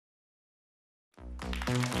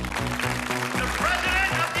The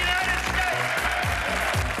President of the United States.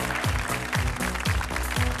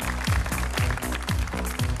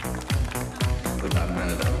 Guten Abend,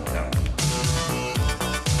 meine Damen und Herren.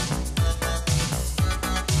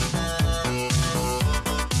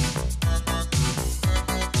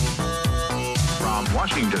 From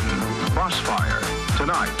Washington, Crossfire.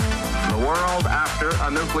 Tonight, the world after a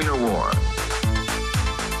nuclear war.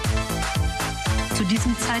 Zu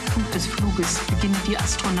diesem Zeitpunkt des Fluges beginnen die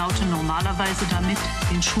Astronauten normalerweise damit,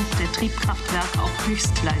 den Schub der Triebkraftwerke auf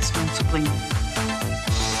Höchstleistung zu bringen.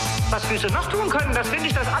 Was Füße noch tun können, das finde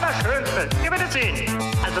ich das Allerschönste. Ihr werdet sehen.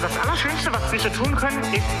 Also das Allerschönste, was Füße tun können,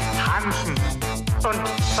 ist tanzen. Und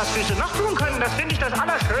was Füße noch tun können, das finde ich das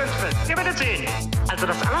Allerschönste. Ihr werdet sehen. Also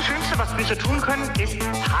das Allerschönste, was Füße tun können, ist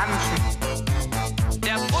tanzen.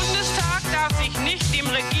 Der Bundestag darf sich nicht dem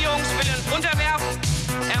Regierungswillen unterwerfen.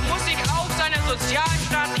 Er muss sich auch seiner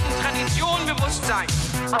sozialstaatlichen Tradition bewusst sein.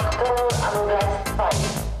 Achtung, Angriff 2.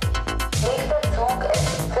 Nächster Zug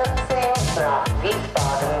ist 14 nach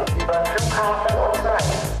Wiesbaden über Flughafen und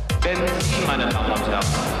Mainz. Wenn Sie, meine Damen und Herren,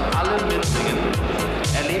 alle mitsingen,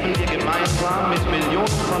 erleben wir gemeinsam mit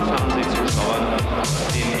Millionen von Fernsehzuschauern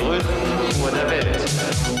den größten Tour der Welt.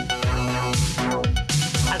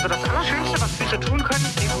 Also das Allerschönste, was Füße tun können,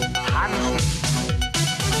 ist tanzen.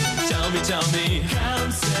 Tell me,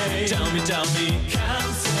 can't say. Tell me, can't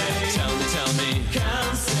say. Tell me,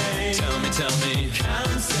 can't say. Tell me,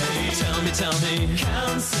 can't say. Tell me,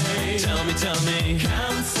 can't say. Tell me,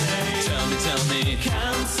 can't say. Tell me,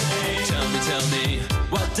 can't say. Tell me,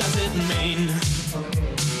 what does it mean?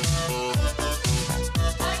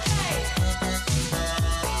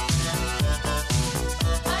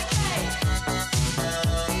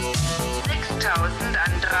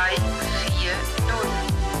 An 3, 4, 0.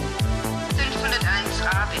 501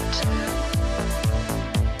 Rabit.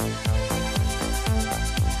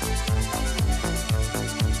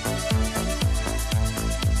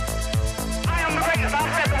 I am the greatest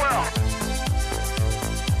outfit in the world.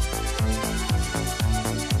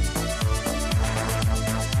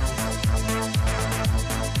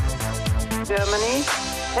 Germany,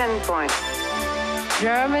 10 points.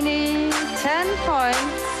 Germany, 10 points.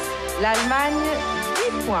 L'Allemagne,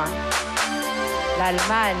 10 points.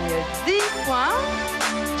 L'Allemagne, 10 points.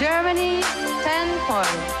 Germany, 10 points.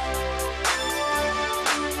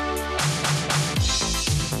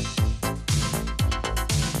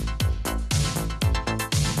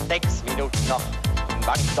 Sechs Minuten noch im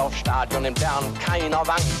Wankdorfstadion in Bern. Keiner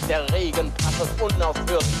wankt, der Regen prasselt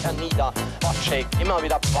unaufhörlich hernieder. Bocek, immer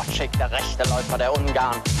wieder Bocek, der rechte Läufer der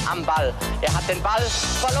Ungarn. Am Ball, er hat den Ball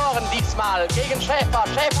verloren diesmal gegen Schäfer.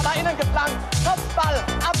 Schäfer da innen geflankt, Kopfball,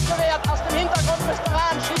 abgewehrt, aus dem Hintergrund müsste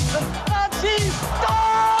Rahn schießen. Rahn schießt,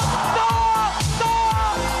 Tor, Tor,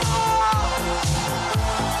 Tor, Tor!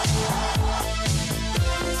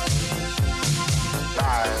 5,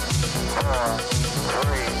 4,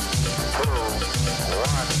 3, 2,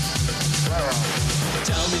 1, 0.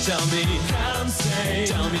 Tell me, can't say.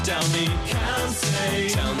 Tell me, can't say.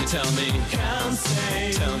 Tell me, can't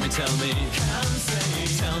say. Tell me, can't say.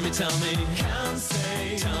 Tell me, can't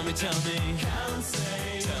say. Tell me, can't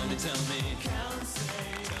say. Tell me, can't